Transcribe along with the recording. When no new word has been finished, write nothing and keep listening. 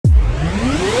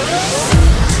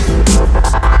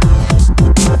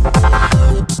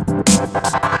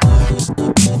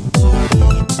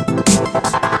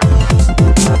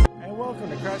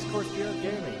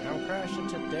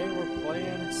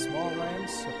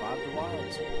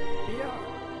Wilds VR.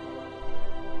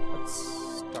 Let's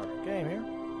start our game here.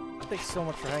 Thanks so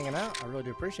much for hanging out. I really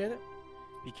do appreciate it.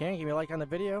 If you can, give me a like on the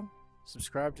video,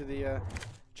 subscribe to the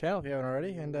channel if you haven't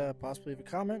already, and possibly leave a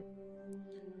comment.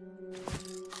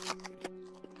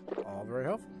 All very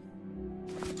helpful.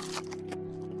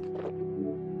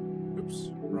 Oops,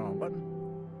 wrong button.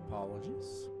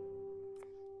 Apologies.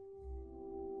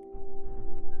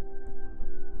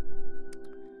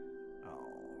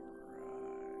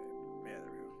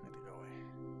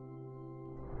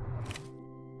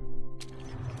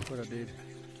 What up, dude?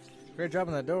 Great job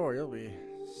on that door. You'll be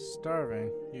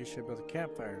starving. You should build a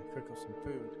campfire and cook up some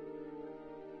food.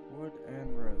 Wood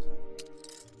and resin.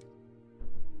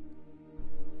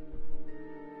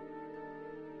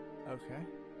 Okay.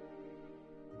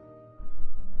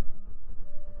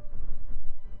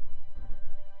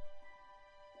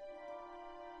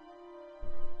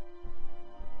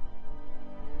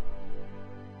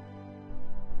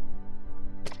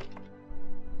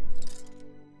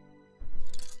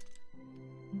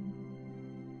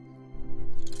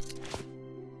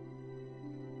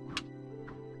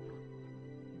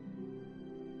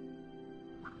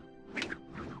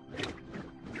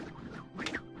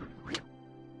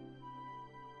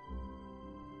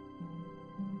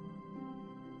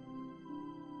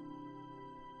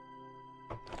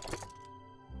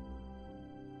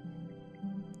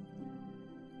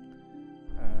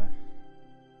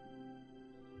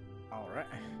 Alright.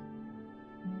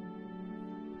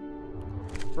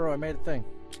 Bro, I made a thing.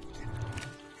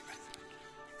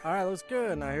 Alright, looks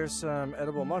good. Now here's some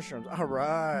edible mushrooms.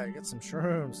 Alright, get some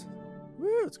shrooms.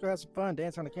 Woo, let's go have some fun.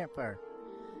 Dance on the campfire.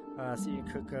 So you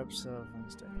can cook up some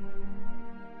homestay.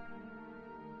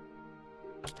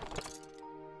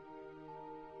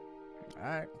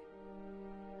 Alright.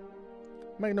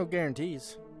 Make no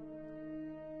guarantees.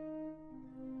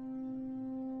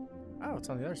 Oh, it's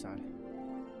on the other side.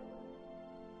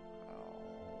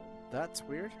 That's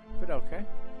weird, but okay.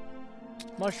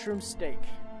 Mushroom steak.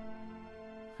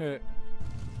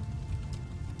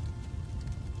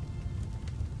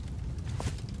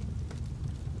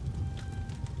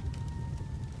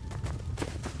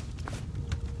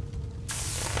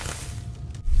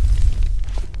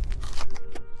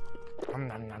 Nom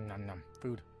nom nom nom nom.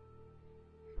 Food.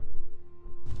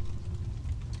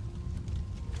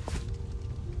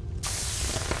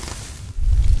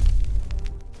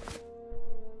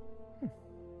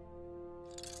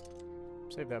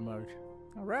 Save that mug.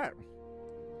 Alright.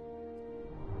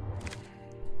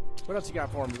 What else you got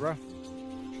for me, bro?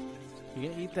 You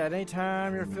can eat that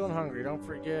anytime you're feeling hungry. Don't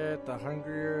forget, the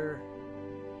hungrier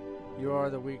you are,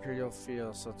 the weaker you'll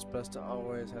feel. So it's best to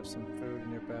always have some food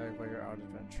in your bag while you're out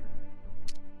adventuring.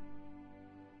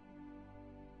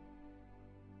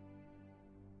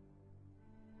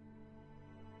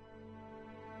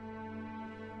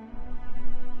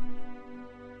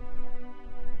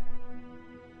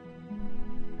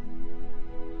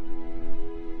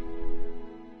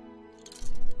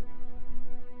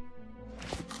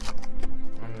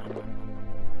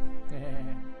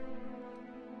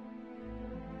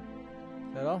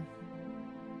 That all?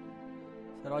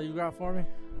 Is that all you got for me?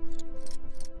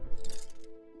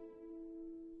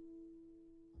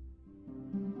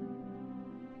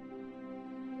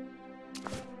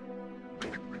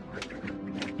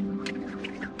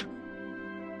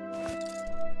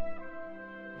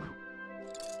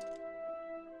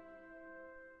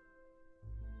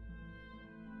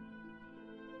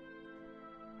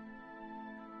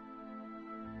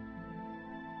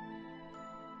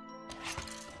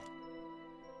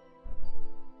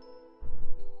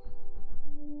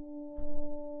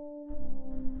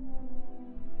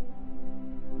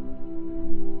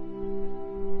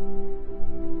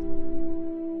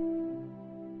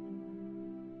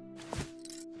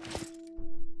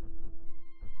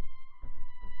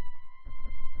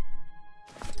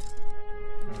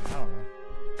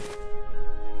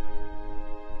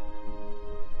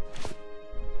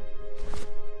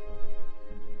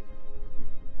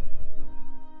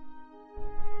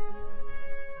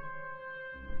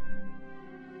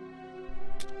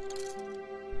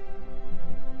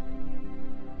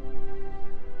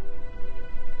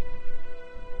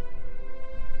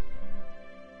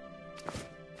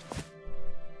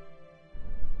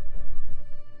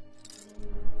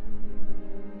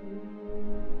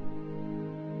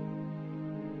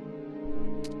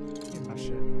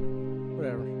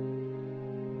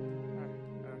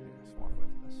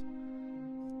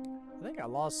 I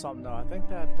lost something though. I think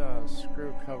that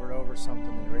screw covered over something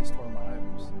and erased one of my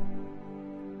items.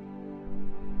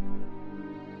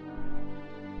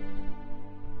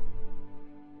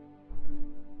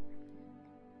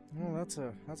 Well, that's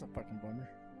a fucking bummer.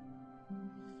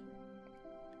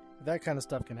 If that kind of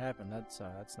stuff can happen, that's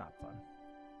not fun.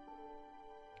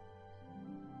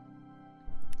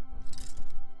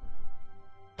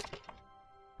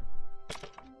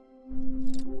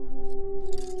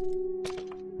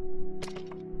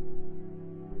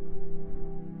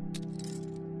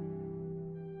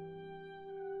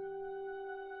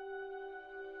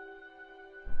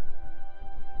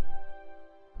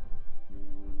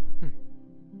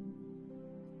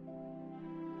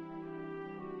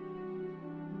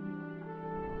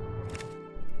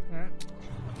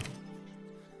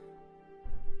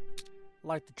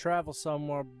 Like to travel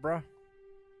somewhere, bruh.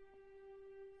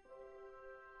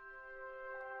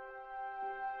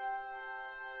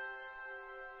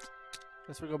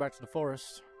 Guess we go back to the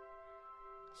forest.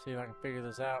 See if I can figure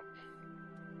this out.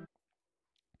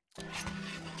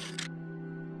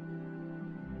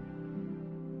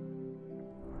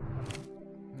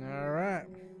 Alright.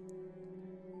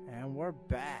 And we're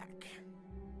back.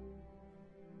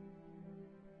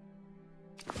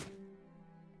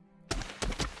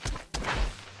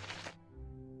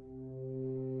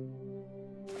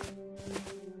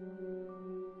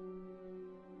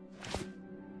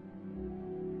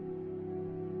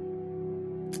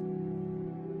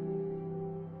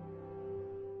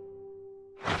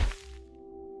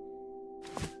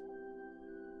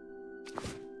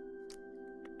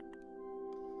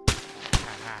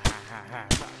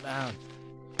 Drop down.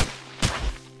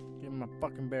 Give him my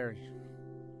fucking berry.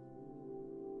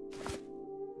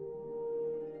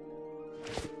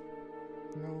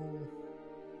 No.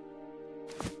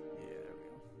 Yeah, there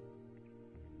we go.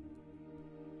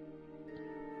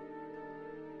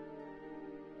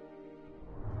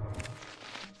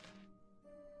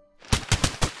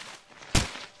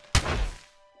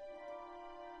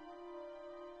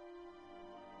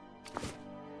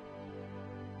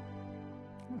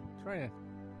 It's raining.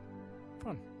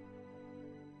 Fun.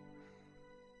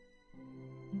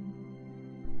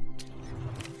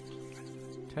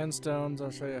 Ten stones.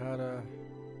 I'll show you how to.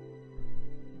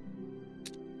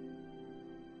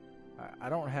 I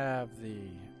don't have the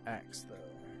axe though.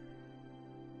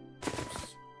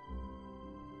 Oops.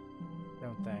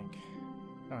 Don't think.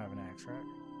 I don't have an axe, right?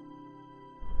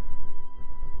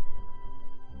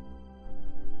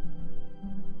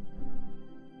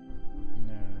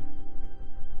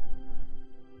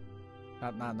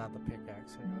 Not the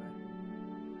pickaxe anyway.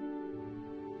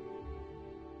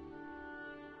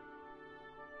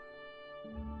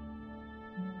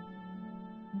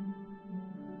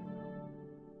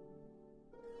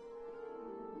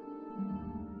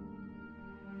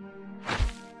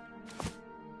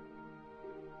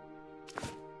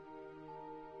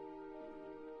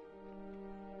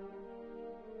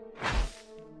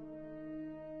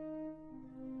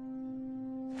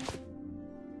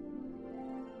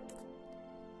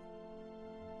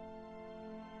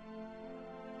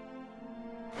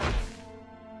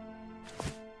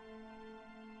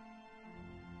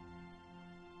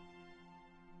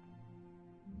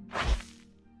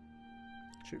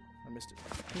 Shoot, I missed it.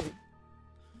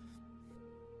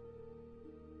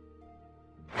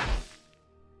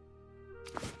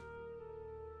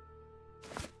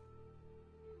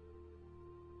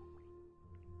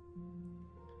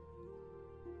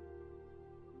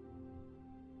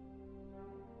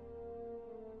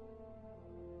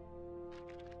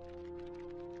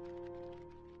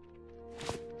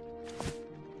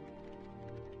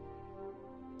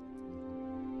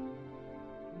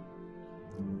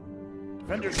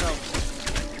 Defend yourself.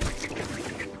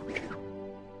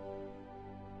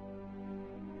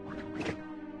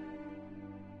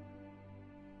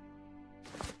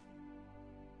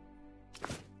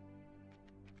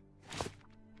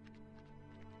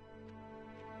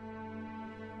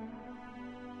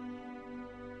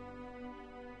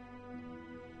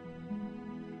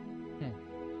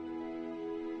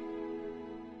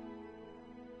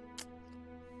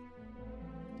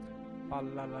 La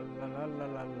la la la la la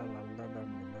la la la.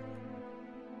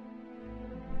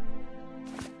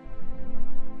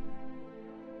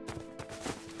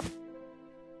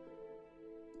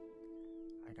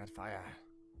 I got fire.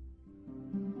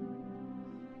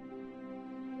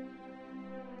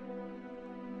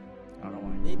 I don't know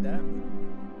why I need that.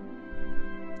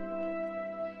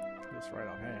 Just right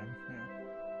offhand, yeah.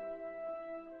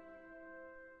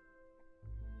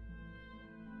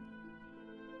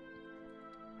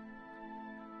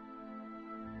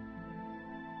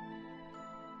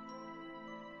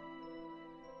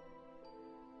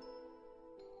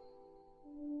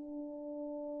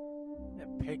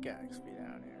 Pickaxe be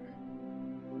down here.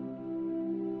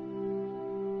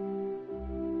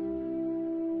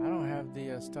 I don't have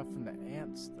the stuff from the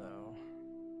ants, though.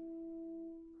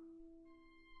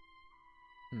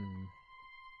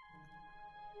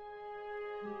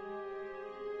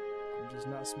 I'm just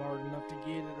not smart enough to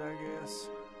get it, I guess.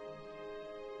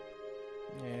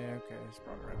 Yeah, okay, it's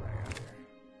probably right back out here.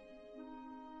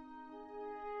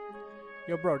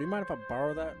 Yo, bro, do you mind if I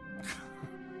borrow that?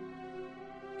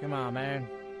 Come on, man.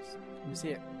 Let me see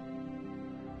it.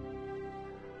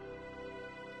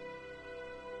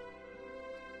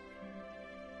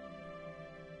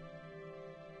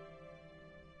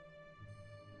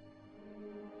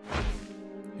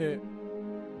 Hit.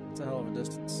 It's a hell of a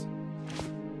distance.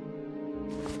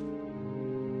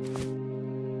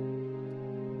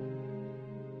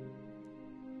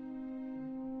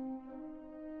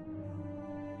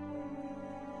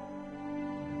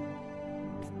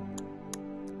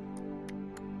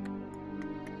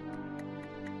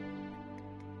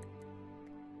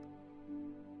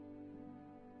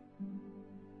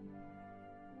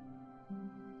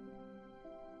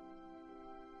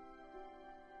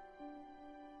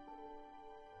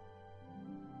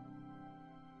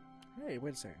 Hey,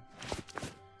 wait a second. Did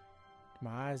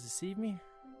my eyes deceive me?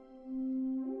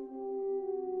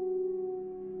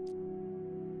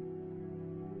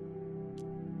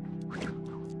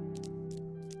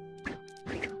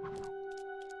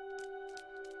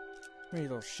 Where you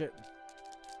little shit?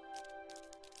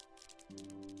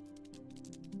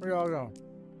 Where y'all going?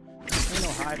 Ain't no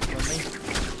hiding from me.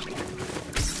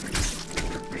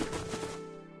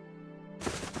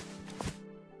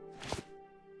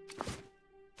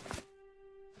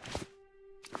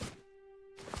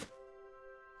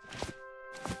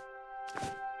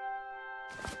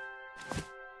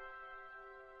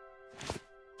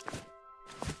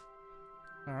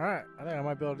 Alright, I think I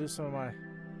might be able to do some of my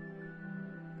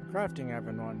crafting I've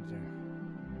been wanting to do.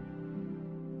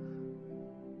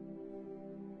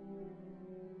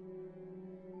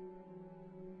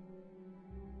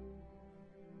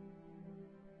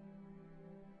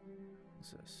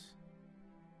 What's this?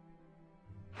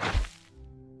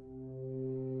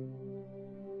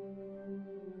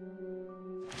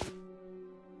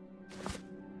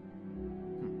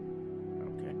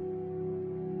 Okay.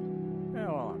 Yeah,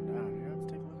 well, I'm down here. Let's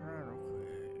take a look around real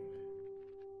quick.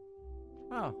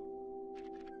 Oh.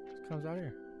 This comes out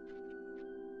here.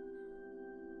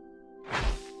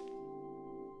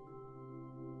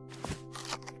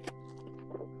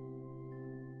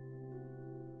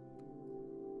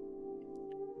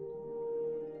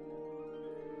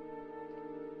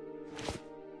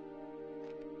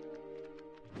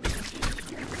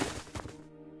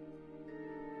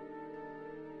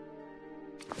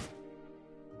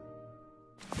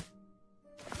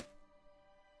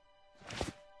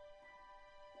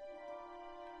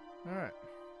 All right.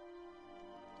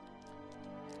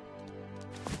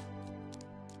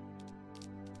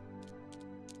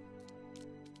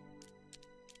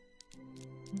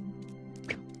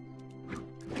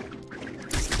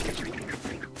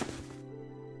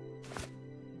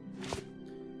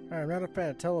 I'm not a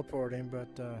fan of teleporting, but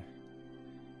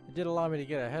it did allow me to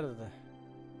get ahead of the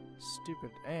stupid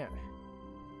ant.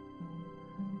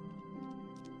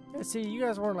 Yeah, see, you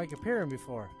guys weren't like appearing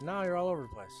before. Now you're all over the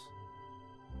place.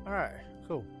 Alright,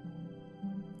 cool.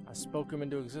 I spoke them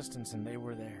into existence and they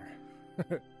were there.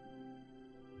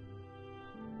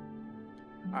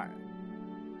 Alright.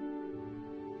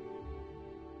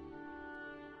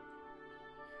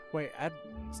 Wait,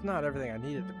 it's not everything I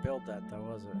needed to build that though,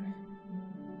 was it?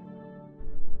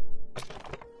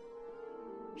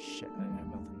 Shit, I didn't have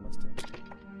nothing listed.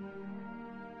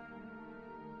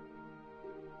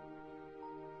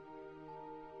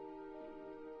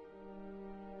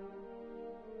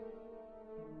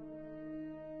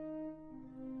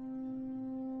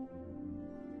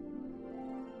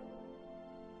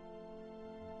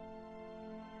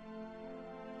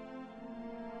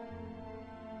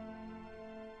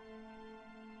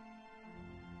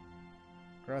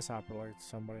 Grasshopper like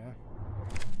somebody, huh?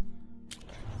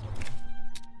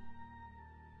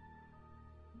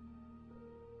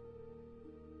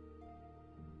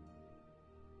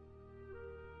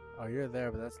 Oh, you're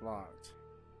there, but that's locked.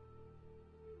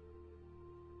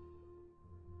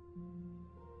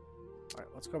 Alright,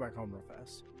 let's go back home real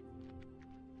fast.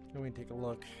 Then we can take a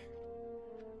look.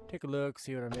 Take a look,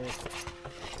 see what I missed.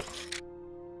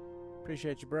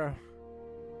 Appreciate you, bro.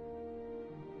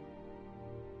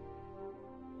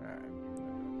 Alright,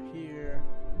 over here.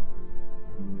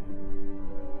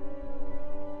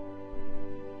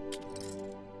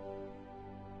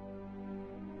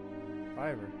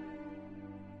 Fiber.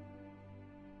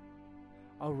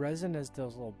 Oh, resin is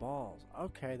those little balls.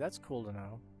 Okay, that's cool to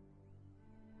know.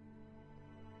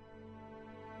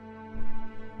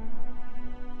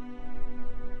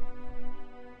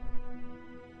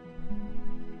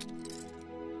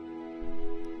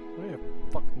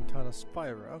 plus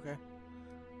fiber. Okay.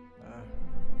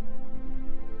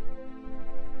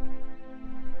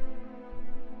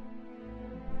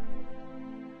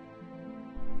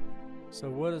 So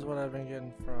wood is what I've been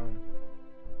getting from.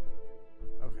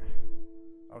 Okay.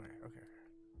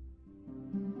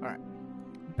 Alright.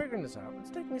 I'm figuring this out. It's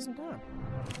taking me some time.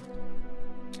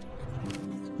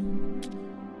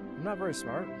 I'm not very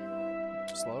smart.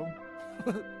 Slow.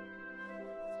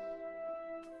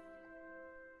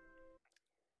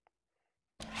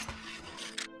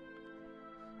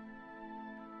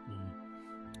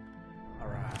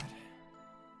 Alright.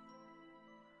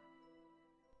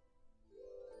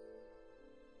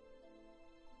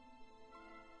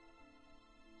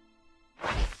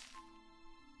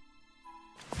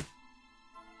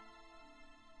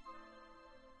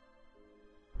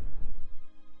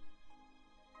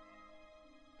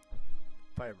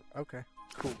 Fiber. Okay.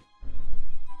 Cool.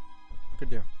 Good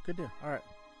deal. Good deal. Alright.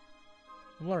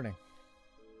 I'm learning.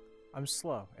 I'm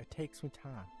slow. It takes me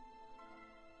time.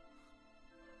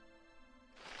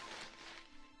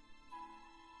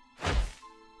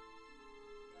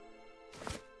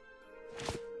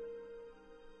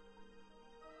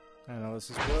 I know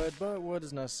this is wood, but wood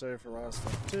is necessary for a lot of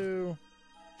stuff too.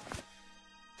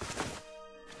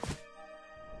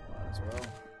 Might as well.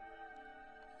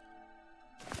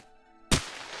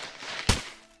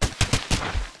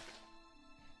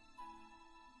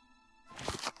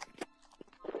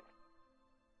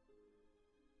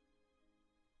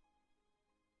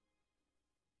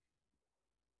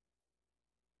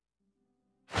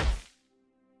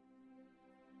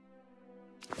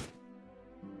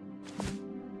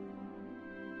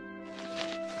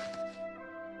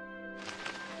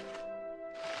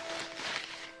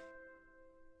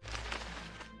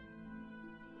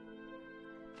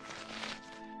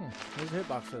 Where's the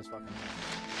hitbox for this fucking thing?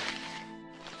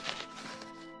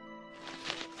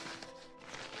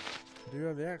 Do you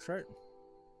have the axe, right?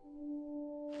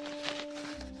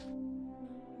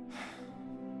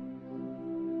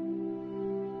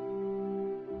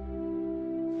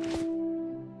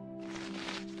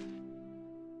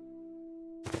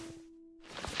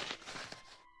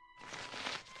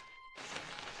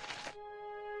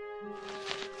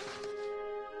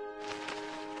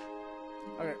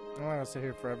 Okay, I'm not gonna sit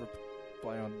here forever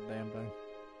playing on the damn thing.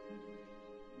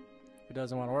 If it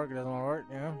doesn't want to work, it doesn't want to work,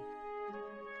 you know?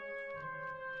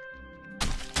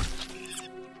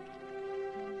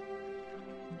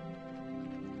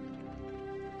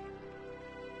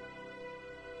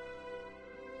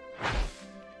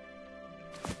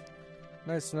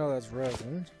 Nice to know that's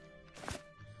resin.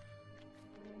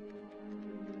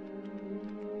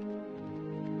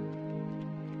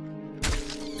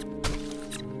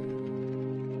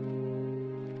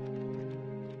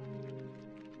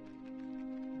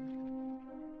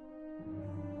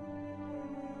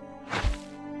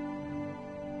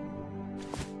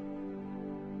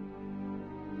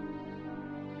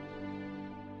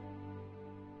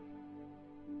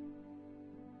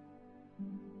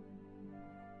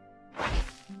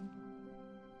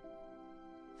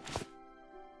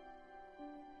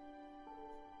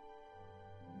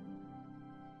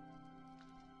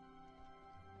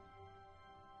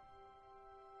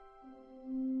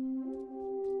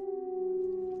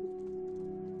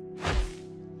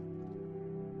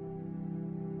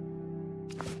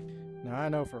 Now I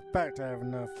know for a fact I have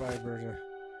enough fiber to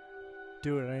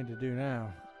do what I need to do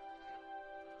now.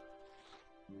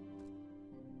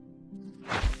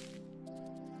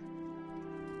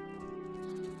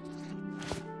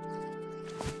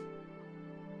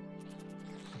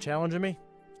 You challenging me?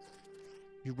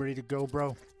 You ready to go,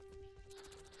 bro?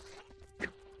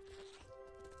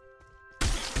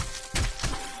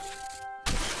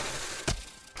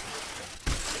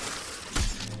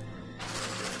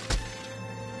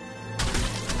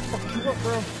 Keep up,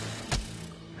 bro.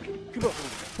 Keep up.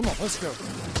 Come on, let's go.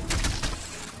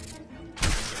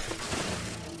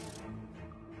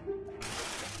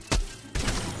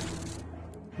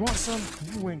 You want some?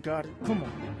 You ain't got it. Come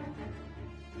on.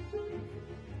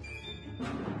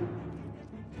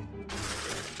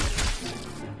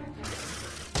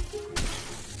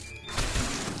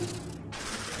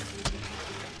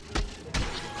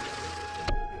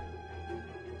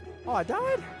 Oh, I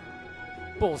died?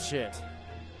 Bullshit.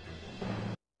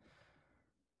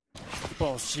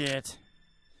 Bullshit.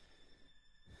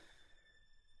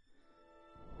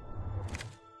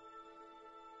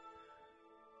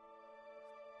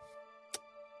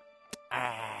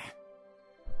 Ah.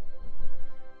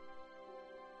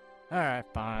 All right,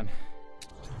 fine.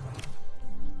 Let's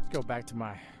go back to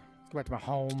my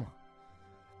home.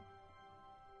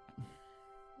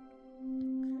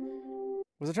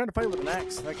 Was I trying to fight with an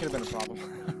axe? That could have been a problem.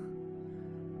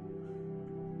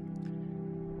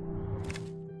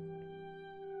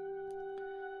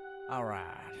 All right.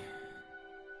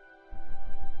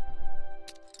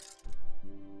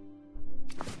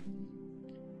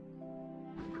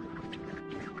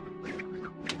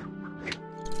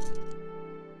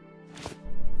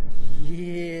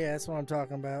 Yeah, that's what I'm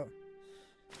talking about.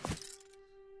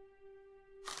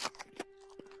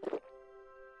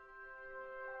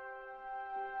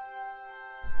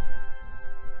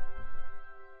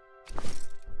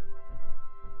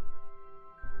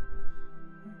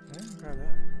 Okay, grab that.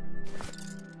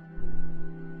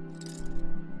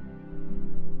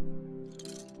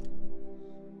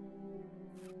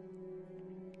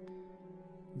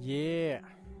 Yeah.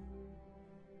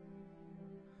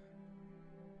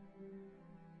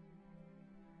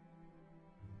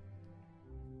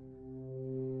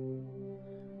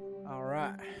 All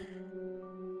right.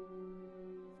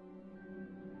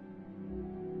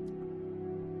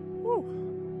 Woo.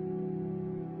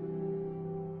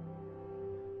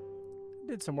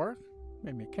 Did some work.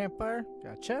 Made me a campfire.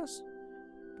 Got a chest.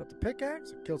 Built the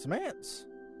pickaxe. Killed some ants.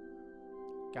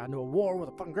 Got into a war with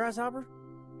a fucking grasshopper.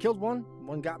 Killed one.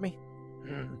 One got me.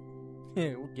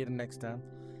 Yeah, we'll get him next time.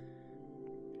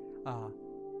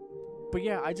 But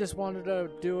yeah, I just wanted to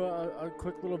do a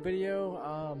quick little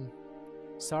video.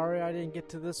 Sorry I didn't get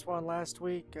to this one last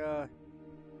week.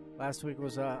 Last week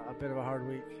was a bit of a hard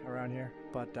week around here,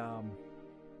 but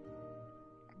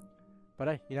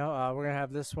hey, you know, we're gonna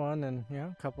have this one and, you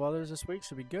know, a couple others this week,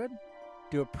 should be good.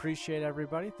 Do appreciate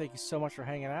everybody. Thank you so much for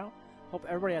hanging out. Hope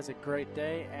everybody has a great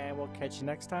day, and we'll catch you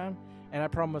next time. And I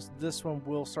promise this one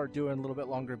we'll start doing a little bit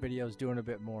longer videos, doing a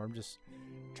bit more. I'm just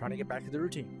trying to get back to the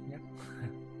routine. Yeah.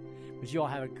 But you all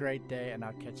have a great day, and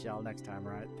I'll catch y'all next time,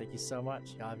 all right? Thank you so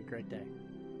much. Y'all have a great day.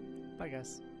 Bye,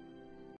 guys.